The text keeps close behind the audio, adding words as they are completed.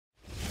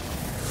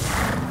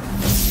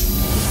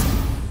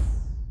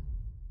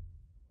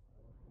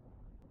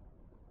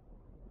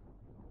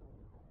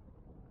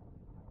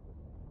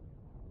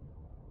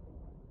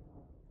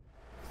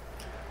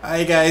How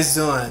you guys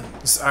doing?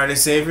 This is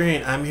Artist Avery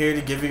and I'm here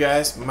to give you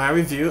guys my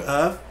review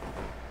of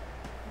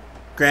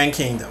Grand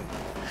Kingdom.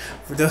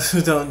 For those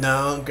who don't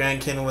know,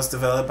 Grand Kingdom was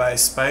developed by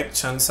Spike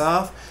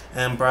Chunsoft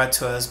and brought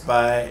to us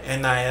by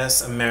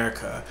NIS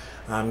America.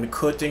 The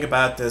cool thing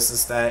about this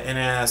is that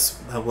NIS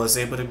was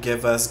able to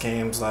give us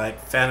games like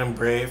Phantom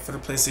Brave for the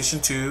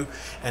PlayStation 2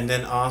 and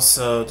then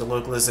also the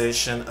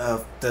localization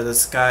of the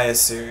Disgaea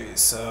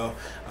series. So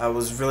I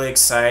was really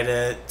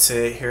excited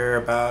to hear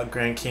about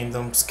Grand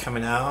Kingdoms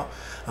coming out,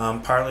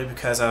 partly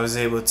because I was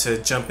able to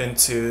jump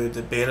into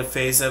the beta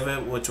phase of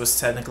it, which was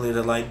technically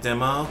the light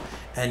demo,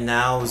 and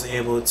now I was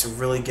able to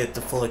really get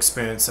the full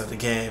experience of the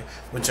game,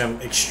 which I'm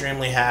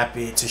extremely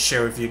happy to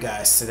share with you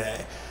guys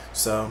today.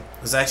 So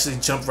let's actually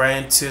jump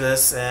right into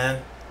this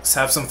and let's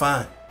have some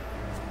fun.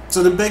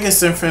 So the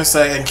biggest difference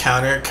I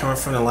encountered coming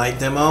from the light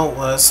demo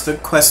was the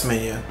quest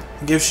menu.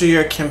 It gives you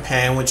your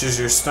campaign, which is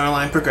your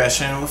storyline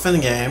progression within the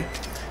game.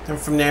 Then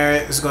from there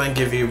it's going to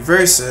give you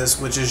versus,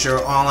 which is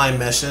your online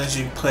missions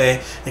you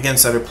play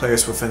against other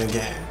players within the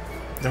game.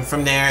 Then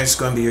from there it's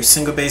going to be your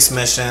single based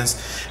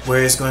missions,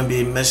 where it's going to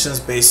be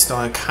missions based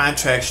on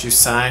contracts you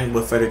signed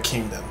with other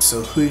kingdoms.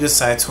 So who you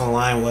decide to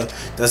align with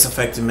does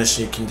affect the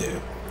mission you can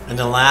do. And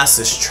the last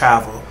is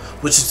travel,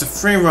 which is the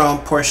free roam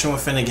portion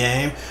within the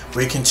game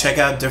where you can check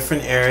out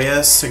different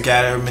areas to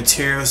gather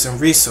materials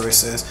and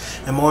resources,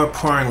 and more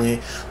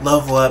importantly,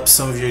 level up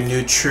some of your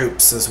new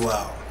troops as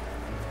well.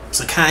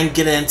 So kind of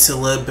get into a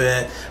little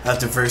bit of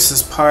the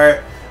versus part.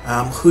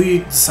 Who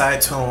you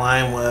decide to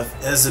align with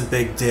is a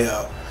big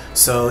deal.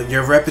 So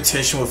your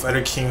reputation with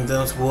other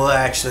kingdoms will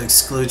actually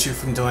exclude you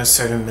from doing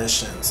certain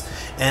missions.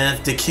 And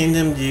if the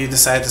kingdom you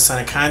decide to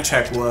sign a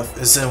contract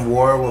with is in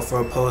war with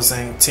an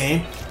opposing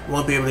team, you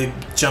won't be able to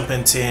jump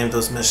into any of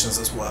those missions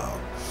as well.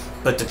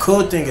 But the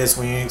cool thing is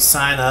when you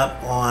sign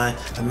up on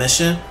a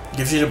mission, it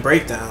gives you the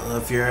breakdown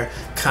of your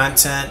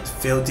content,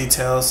 field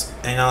details,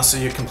 and also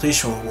your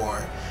completion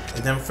reward.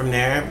 And then from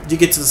there, you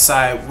get to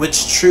decide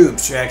which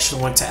troops you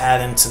actually want to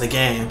add into the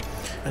game,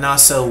 and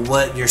also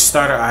what your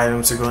starter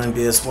items are going to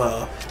be as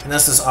well. And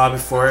this is all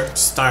before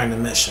starting the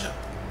mission.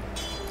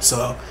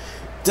 So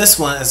this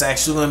one is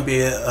actually going to be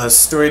a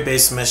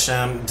story-based mission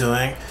I'm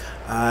doing.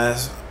 I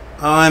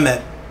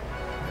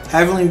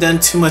haven't really done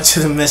too much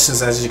of the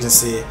missions, as you can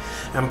see,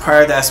 and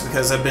part of that's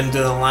because I've been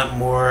doing a lot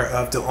more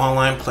of the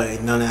online play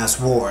known as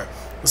War.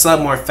 It's a lot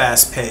more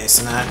fast-paced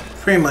and I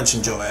pretty much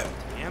enjoy it.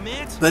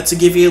 But to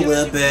give you a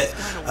little bit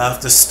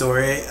of the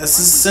story, it's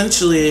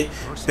essentially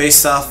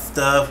based off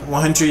the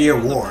 100-Year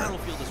War.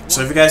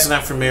 So if you guys are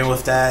not familiar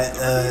with that,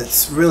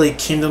 it's really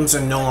kingdoms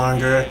are no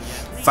longer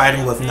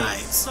fighting with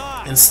knights.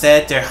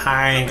 Instead, they're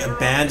hiring a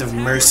band of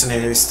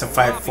mercenaries to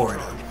fight for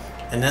them.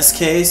 In this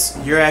case,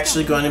 you're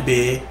actually going to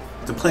be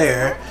the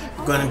player,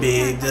 going to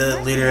be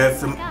the leader of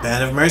the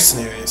band of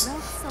mercenaries.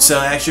 So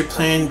as you're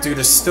playing through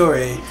the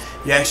story,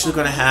 you're actually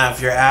going to have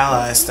your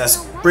allies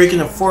that's breaking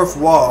the fourth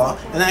wall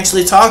and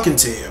actually talking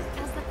to you.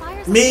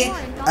 Me,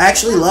 I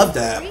actually love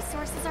that.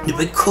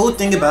 The cool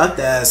thing about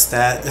that is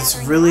that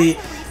it's really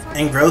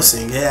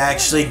engrossing. It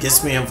actually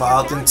gets me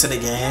involved into the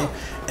game,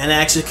 and it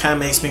actually kind of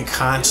makes me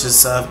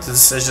conscious of the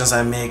decisions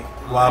I make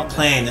while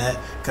playing it,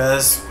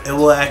 because it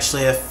will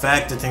actually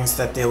affect the things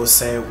that they will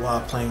say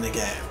while playing the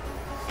game.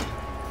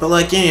 But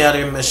like any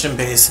other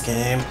mission-based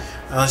game,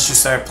 once you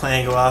start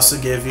playing, it will also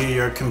give you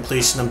your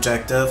completion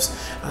objectives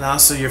and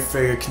also your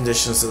failure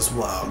conditions as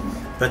well.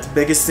 But the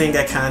biggest thing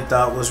I kind of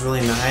thought was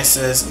really nice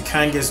is it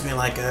kind of gives me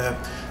like a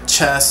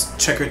chess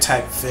checker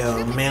type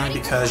feel, mainly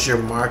because your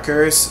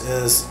markers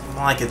is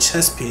like a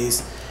chess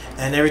piece,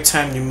 and every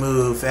time you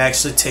move it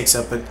actually takes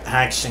up an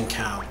action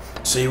count.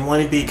 So you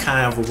want to be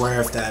kind of aware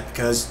of that,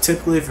 because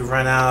typically if you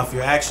run out of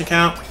your action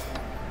count,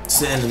 it's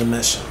the end of the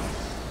mission.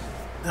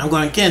 I'm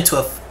going to get into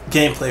a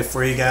gameplay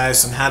for you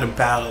guys on how the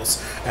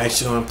battles are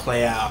actually going to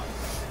play out.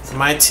 For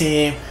my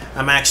team,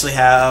 I'm actually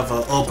have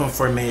an open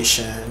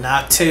formation, and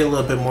I'll tell you a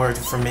little bit more of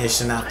the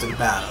formation after the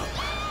battle.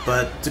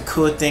 But the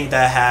cool thing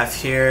that I have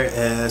here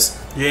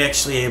is you're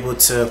actually able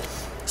to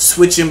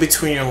switch in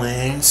between your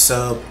lanes,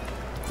 so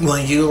you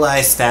want to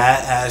utilize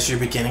that as your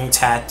beginning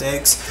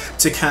tactics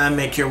to kind of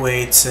make your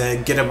way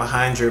to get up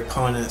behind your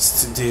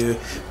opponents to do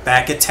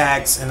back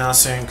attacks and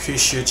also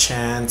increase your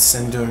chance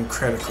in doing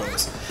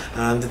criticals.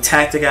 The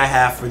tactic I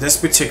have for this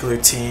particular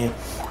team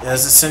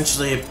is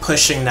essentially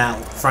pushing that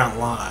front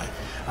line.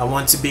 I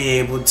want to be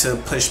able to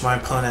push my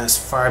opponent as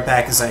far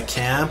back as I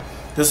can.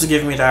 This will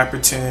give me the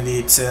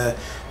opportunity to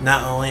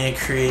not only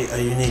create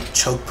a unique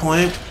choke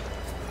point,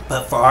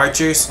 but for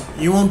archers,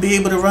 you won't be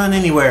able to run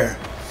anywhere.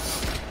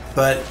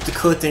 But the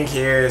cool thing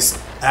here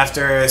is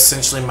after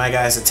essentially my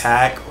guys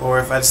attack, or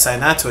if I decide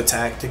not to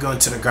attack, they go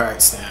into the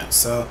guard stance.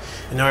 So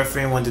in order for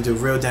anyone to do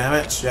real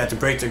damage, you have to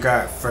break the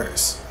guard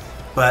first.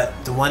 But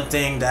the one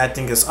thing that I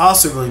think is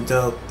also really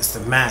dope is the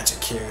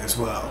magic here as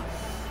well.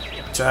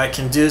 So I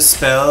can do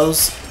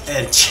spells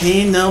and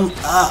chain them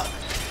up.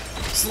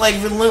 It's like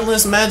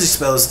relentless magic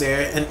spells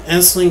there and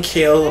instantly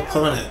KO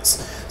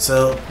opponents.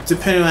 So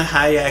depending on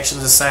how you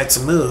actually decide to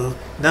move,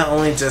 not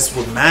only just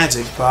with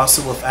magic, but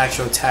also with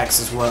actual attacks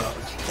as well.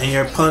 and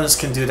your opponents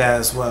can do that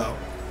as well.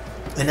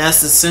 And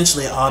that's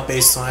essentially all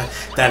based on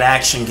that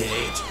action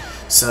gauge.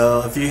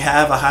 So if you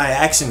have a high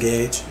action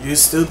gauge, you'll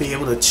still be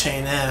able to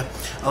chain in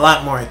a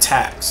lot more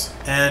attacks.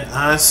 And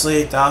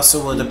honestly, that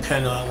also will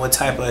depend on what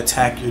type of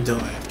attack you're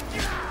doing.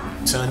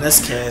 So in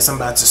this case, I'm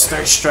about to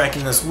start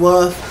striking this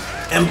wolf,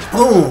 and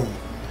boom!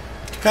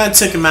 Kind of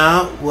took him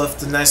out with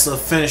the nice little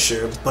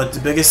finisher. But the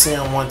biggest thing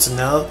I want to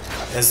note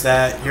is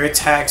that your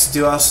attacks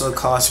do also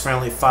cause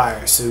friendly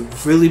fire. So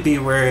really be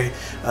wary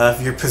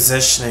of your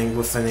positioning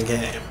within the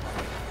game.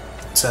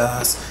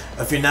 So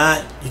if you're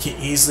not, you can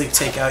easily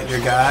take out your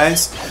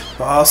guys,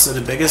 but also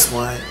the biggest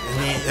one,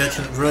 it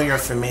can ruin your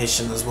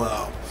formation as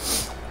well.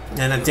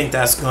 And I think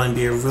that's going to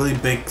be a really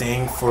big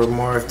thing for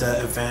more of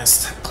the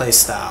advanced play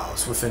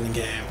styles within the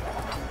game.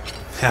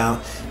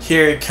 Now,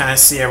 here you kind of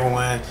see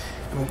everyone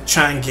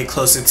trying to get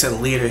closer to the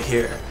leader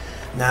here.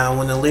 Now,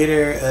 when the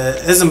leader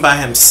isn't by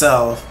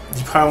himself,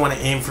 you probably want to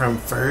aim for him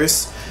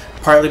first,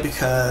 partly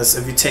because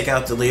if you take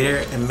out the leader,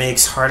 it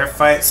makes harder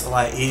fights a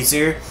lot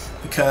easier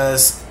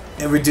because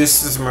it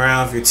reduces the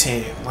morale of your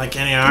team. Like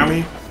any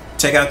army,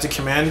 take out the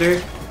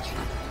commander,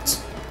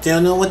 they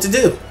don't know what to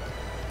do.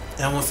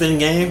 And within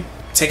game,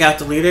 take out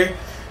the leader,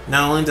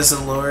 not only does it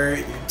lower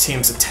your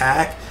team's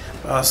attack,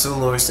 but also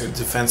lowers their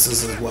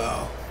defenses as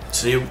well.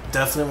 So you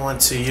definitely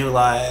want to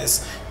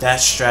utilize that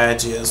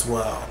strategy as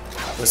well.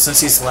 But since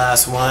he's the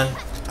last one,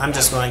 I'm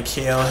just going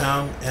to KO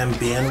him and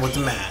be in with the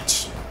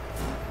match.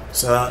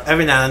 So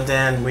every now and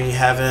then when you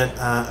haven't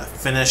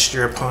finished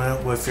your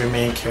opponent with your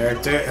main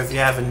character, if you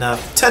have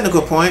enough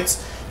technical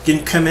points, you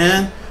can come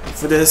in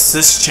for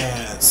this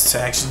chance to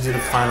actually do the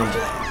final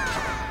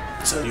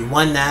blow. So you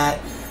won that,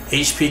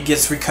 HP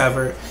gets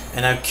recovered,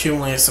 and I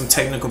accumulated some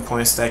technical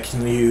points that I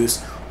can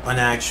use on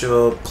the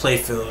actual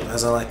playfield,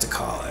 as I like to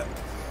call it.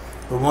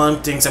 But one of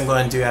the things I'm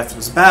going to do after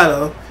this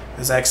battle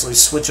is actually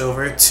switch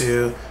over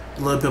to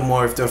a little bit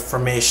more of the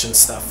formation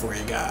stuff for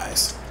you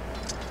guys.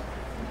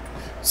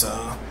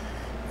 So,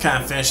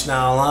 kind of finish that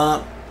all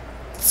up.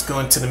 Let's go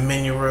into the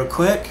menu real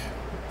quick.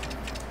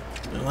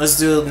 And let's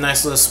do a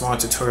nice little small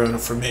tutorial on the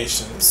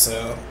formation.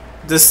 So,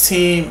 this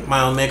team,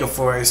 my Omega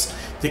Force,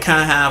 they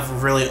kind of have a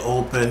really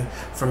open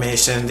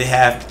formation. They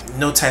have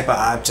no type of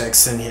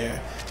objects in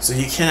here. So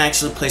you can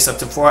actually place up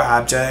to 4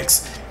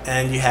 objects,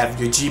 and you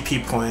have your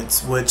GP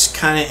points, which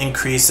kind of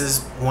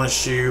increases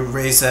once you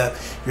raise up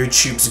your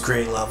troops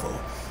grade level.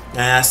 And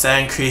as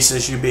that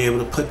increases, you'll be able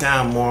to put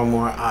down more and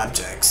more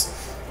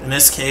objects. In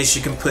this case,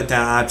 you can put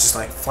down objects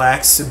like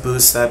flags to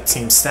boost up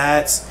team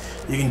stats.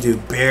 You can do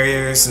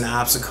barriers and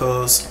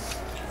obstacles,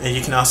 and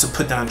you can also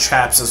put down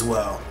traps as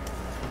well.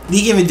 You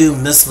can even do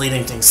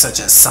misleading things such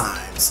as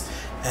signs.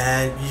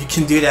 And you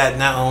can do that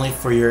not only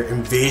for your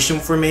invasion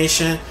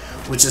formation,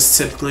 which is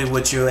typically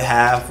what you would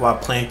have while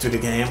playing through the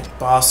game,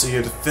 but also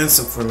your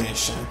defensive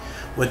formation,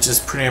 which is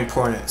pretty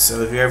important.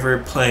 So if you're ever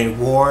playing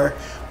war,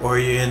 or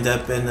you end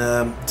up in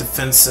a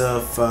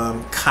defensive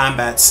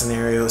combat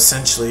scenario,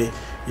 essentially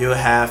you'll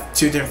have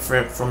 2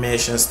 different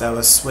formations that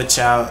will switch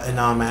out and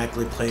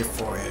automatically play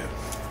for you.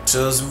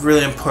 So it's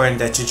really important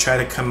that you try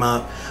to come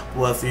up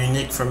with a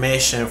unique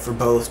formation for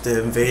both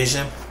the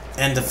invasion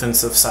and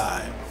defensive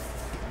side.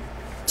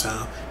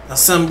 So now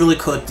some really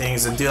cool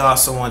things. I do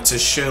also want to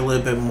share a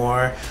little bit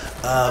more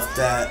of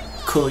that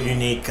cool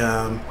unique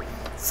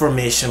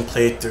formation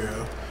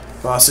playthrough,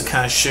 but also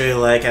kind of show you,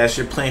 like, as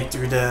you're playing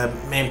through the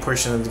main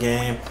portion of the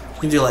game, you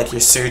can do like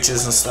your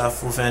searches and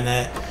stuff within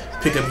it,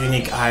 pick up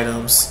unique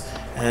items,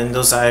 and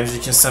those items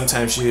you can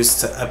sometimes use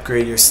to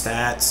upgrade your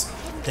stats.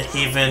 And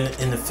even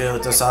in the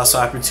field, there's also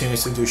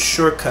opportunities to do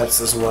shortcuts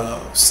as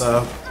well.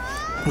 So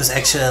there's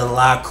actually a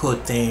lot of cool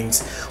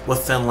things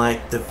within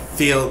like the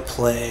field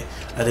play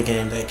of the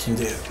game that you can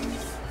do.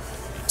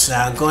 So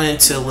now going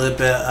into a little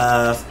bit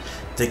of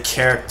the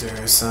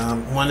characters.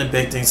 One of the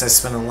big things I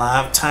spend a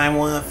lot of time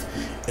with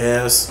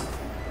is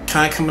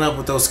kind of coming up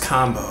with those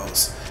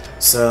combos.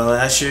 So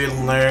as you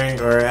learn,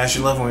 or as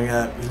you're leveling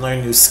up, you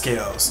learn new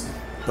skills.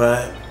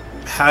 But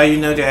how you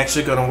know they're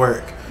actually going to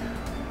work?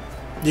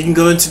 You can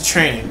go into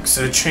training.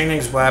 So training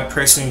is what I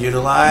personally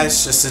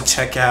utilize just to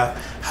check out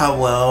how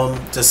well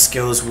the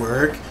skills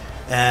work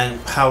and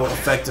how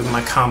effective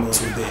my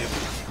combos will be.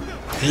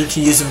 And you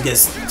can use them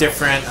against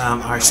different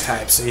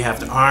archetypes. So you have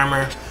the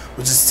armor,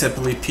 which is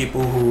typically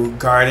people who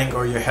guarding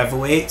or your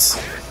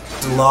heavyweights.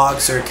 The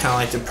logs are kind of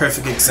like the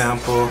perfect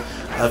example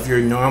of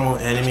your normal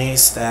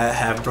enemies that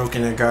have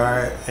broken their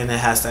guard, and it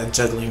has that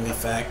juggling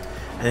effect.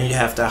 And then you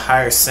have the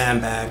higher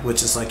sandbag,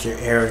 which is like your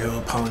aerial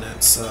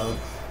opponent. So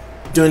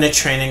doing the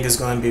training is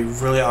going to be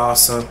really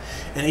awesome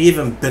and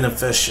even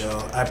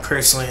beneficial. I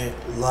personally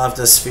love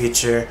this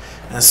feature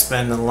and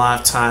spend a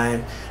lot of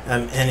time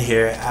in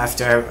here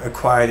after I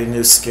acquired a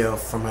new skill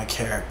for my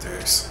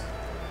characters.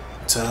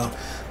 So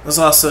let's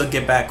also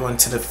get back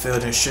onto the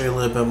field and show you a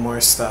little bit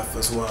more stuff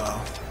as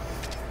well.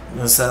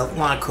 There's a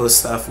lot of cool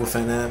stuff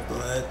within it,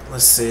 but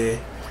let's see.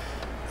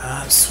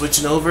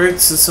 Switching over to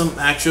some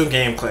actual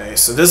gameplay.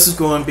 So this is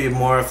going to be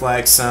more of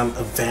like some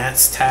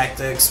advanced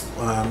tactics,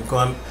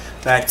 going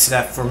back to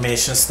that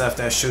formation stuff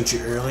that I showed you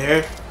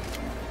earlier.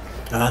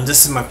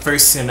 This is my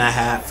first sim I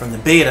had from the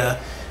beta,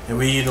 and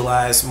we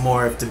utilize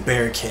more of the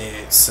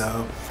barricades.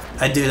 So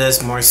I do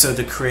this more so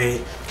to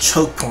create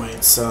choke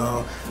points.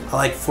 So I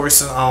like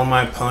forcing all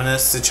my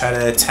opponents to try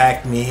to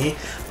attack me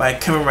by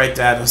coming right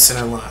down the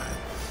center line.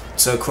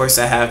 So of course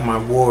I have my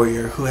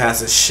warrior who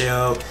has a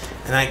shield,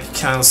 and I can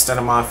kind of start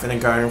them off in a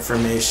guarding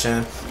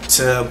formation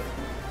to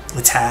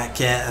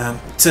attack and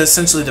to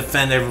essentially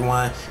defend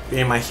everyone,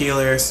 being my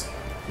healers,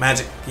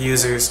 magic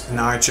users, and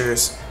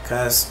archers,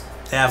 because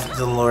they have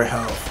the lower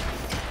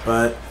health.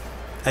 But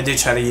I do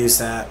try to use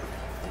that.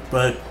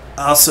 But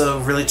also,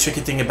 really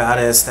tricky thing about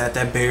it is that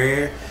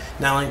barrier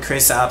not only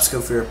creates the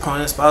obstacle for your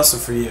opponents, but also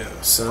for you.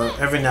 So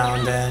every now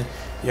and then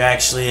you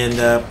actually end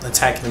up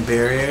attacking the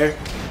barrier,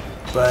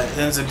 but it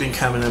ends up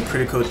becoming a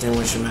pretty cool thing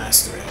once you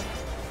master it.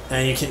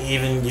 And you can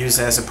even use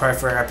it as a part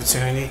for an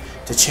opportunity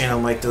to channel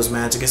like those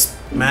magic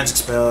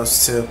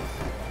spells to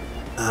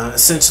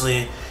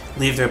essentially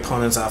leave their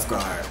opponents off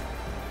guard.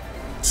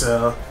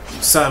 So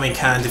saw me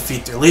kind of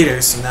defeat their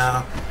leaders, so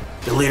now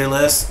the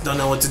leaderless don't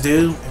know what to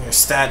do and your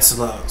stats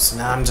are low. So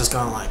now I'm just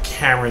gonna like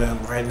hammer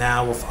them right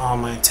now with all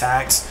my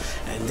attacks,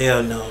 and they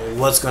don't know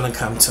what's gonna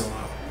come to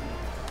them.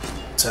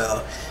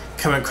 So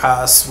come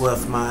across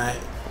with my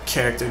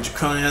character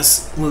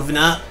Draconius moving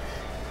up,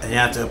 and you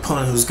have the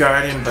opponent who's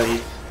guarding, but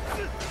he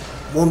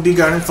won't be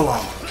guarding for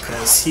long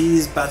because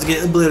he's about to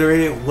get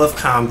obliterated with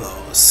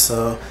combos.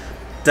 So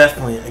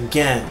definitely,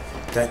 again,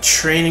 that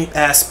training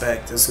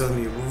aspect is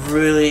going to be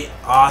really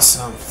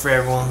awesome for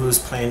everyone who's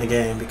playing the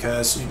game,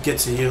 because you get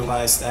to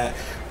utilize that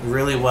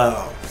really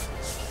well.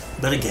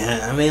 But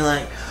again, I mean,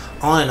 like,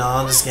 all in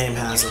all, this game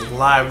has a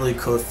lot of really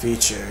cool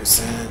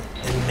features, and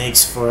it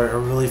makes for a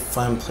really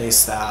fun play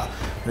style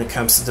when it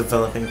comes to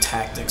developing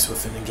tactics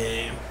within the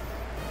game.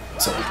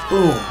 So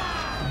boom,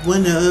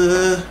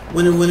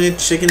 winner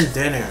chicken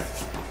dinner.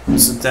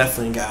 So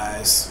definitely,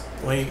 guys,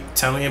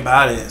 tell me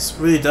about it. It's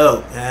really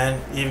dope,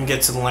 and you even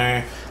get to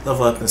learn,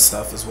 level up and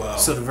stuff as well.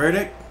 So the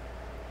verdict?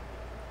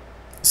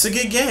 It's a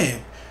good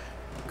game.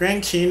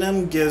 Grand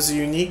Kingdom gives a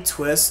unique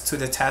twist to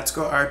the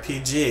tactical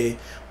RPG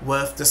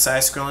with the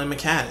side-scrolling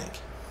mechanic.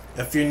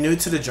 If you're new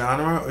to the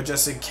genre or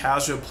just a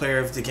casual player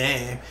of the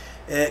game,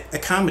 it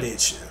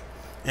accommodates you.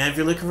 And if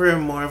you're looking for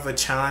more of a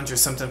challenge or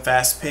something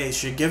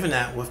fast-paced, you're given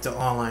that with the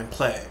online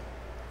play.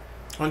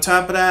 On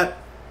top of that,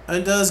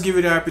 it does give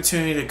you the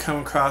opportunity to come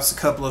across a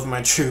couple of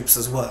my troops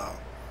as well.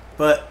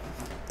 But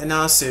in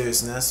all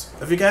seriousness,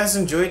 if you guys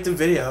enjoyed the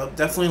video,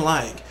 definitely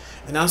like,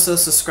 and also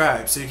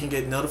subscribe so you can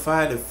get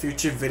notified of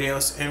future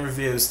videos and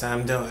reviews that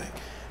I'm doing.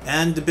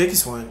 And the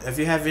biggest one, if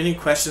you have any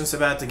questions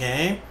about the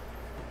game,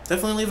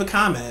 definitely leave a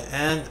comment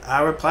and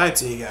I'll reply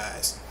to you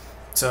guys.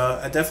 So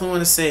I definitely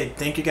want to say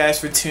thank you guys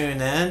for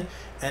tuning in,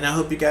 and I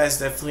hope you guys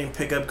definitely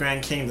pick up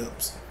Grand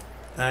Kingdoms.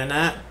 Other than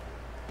that,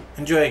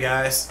 enjoy,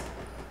 guys.